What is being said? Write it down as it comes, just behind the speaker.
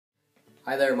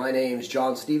Hi there, my name is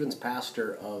John Stevens,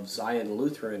 pastor of Zion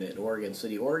Lutheran in Oregon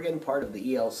City, Oregon, part of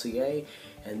the ELCA,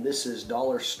 and this is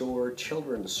Dollar Store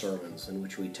Children's Sermons, in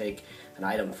which we take an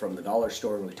item from the dollar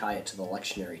store and we tie it to the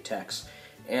lectionary text.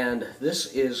 And this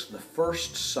is the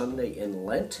first Sunday in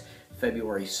Lent,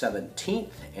 February 17th,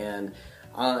 and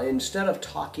instead of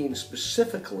talking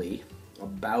specifically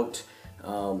about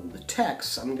the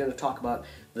text, I'm going to talk about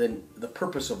the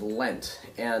purpose of Lent.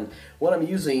 And what I'm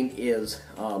using is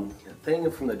a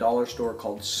thing from the dollar store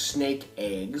called snake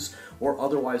eggs, or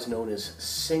otherwise known as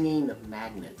singing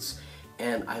magnets.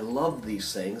 And I love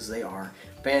these things. They are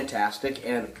fantastic,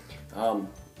 and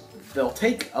they'll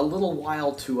take a little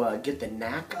while to get the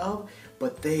knack of,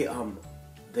 but they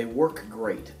work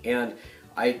great. And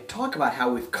I talk about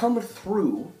how we've come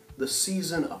through the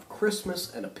season of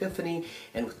Christmas and Epiphany,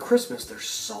 and with Christmas there's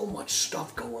so much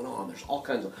stuff going on. There's all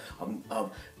kinds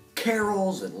of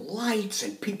carols and lights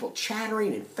and people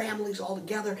chattering and families all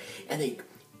together, and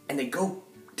they go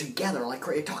together like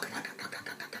crazy, talk.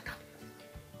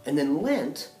 And then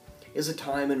Lent is a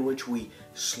time in which we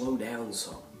slow down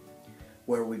some,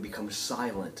 where we become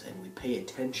silent and we pay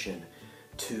attention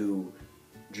to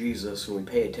Jesus, and we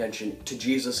pay attention to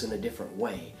Jesus in a different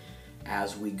way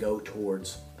as we go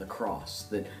towards the cross.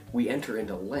 That we enter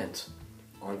into Lent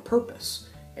on purpose.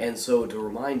 And so to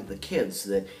remind the kids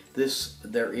that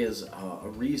there is a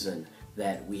reason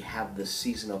that we have this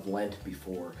season of Lent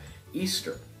before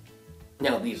Easter.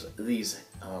 Now these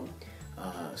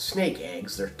snake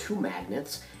eggs, they're two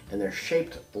magnets, and they're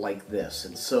shaped like this.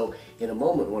 And so in a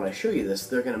moment when I show you this,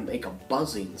 they're going to make a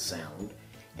buzzing sound,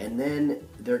 and then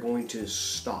they're going to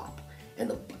stop.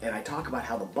 And I talk about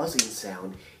how the buzzing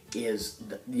sound is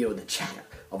the chatter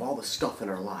of all the stuff in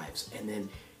our lives, and then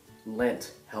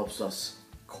Lent helps us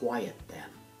quiet them.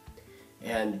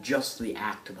 And just the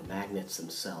act of the magnets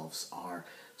themselves are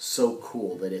so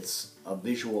cool that it's a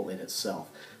visual in itself.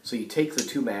 So you take the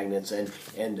two magnets, and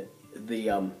they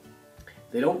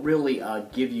don't really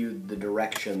give you the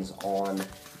directions on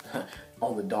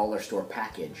the dollar store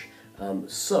package.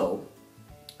 So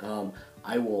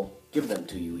I will give them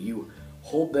to you. You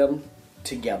hold them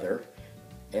together,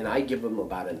 and I give them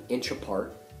about an inch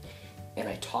apart, and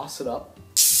I toss it up,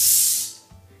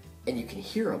 and you can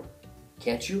hear them,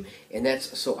 can't you? And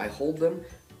that's, so I hold them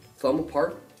thumb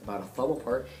apart, about a thumb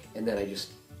apart, and then I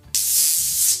just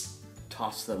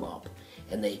toss them up,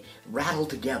 and they rattle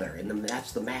together, and then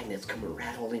that's the magnets coming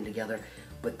rattling together,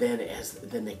 but then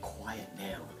they quiet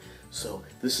down. So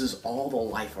this is all the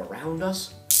life around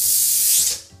us,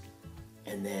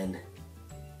 and then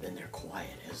they're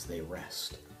quiet as they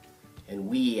rest. And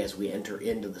we, as we enter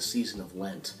into the season of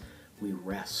Lent, we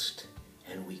rest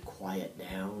and we quiet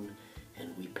down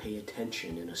and we pay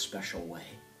attention in a special way.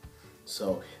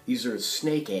 So these are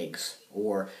snake eggs,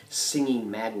 or singing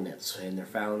magnets, and they're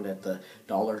found at the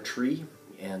Dollar Tree,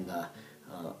 and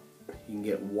you can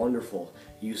get wonderful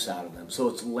use out of them. So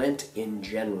it's Lent in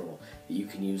general that you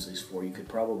can use these for. You could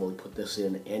probably put this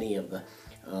in any of the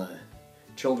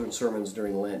children's sermons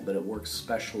during Lent, but it works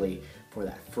especially for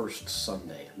that first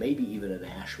Sunday, maybe even an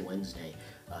Ash Wednesday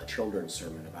children's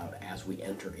sermon about as we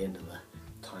enter into the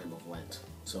time of Lent.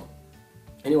 So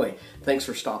anyway, thanks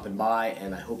for stopping by,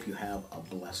 and I hope you have a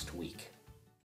blessed week.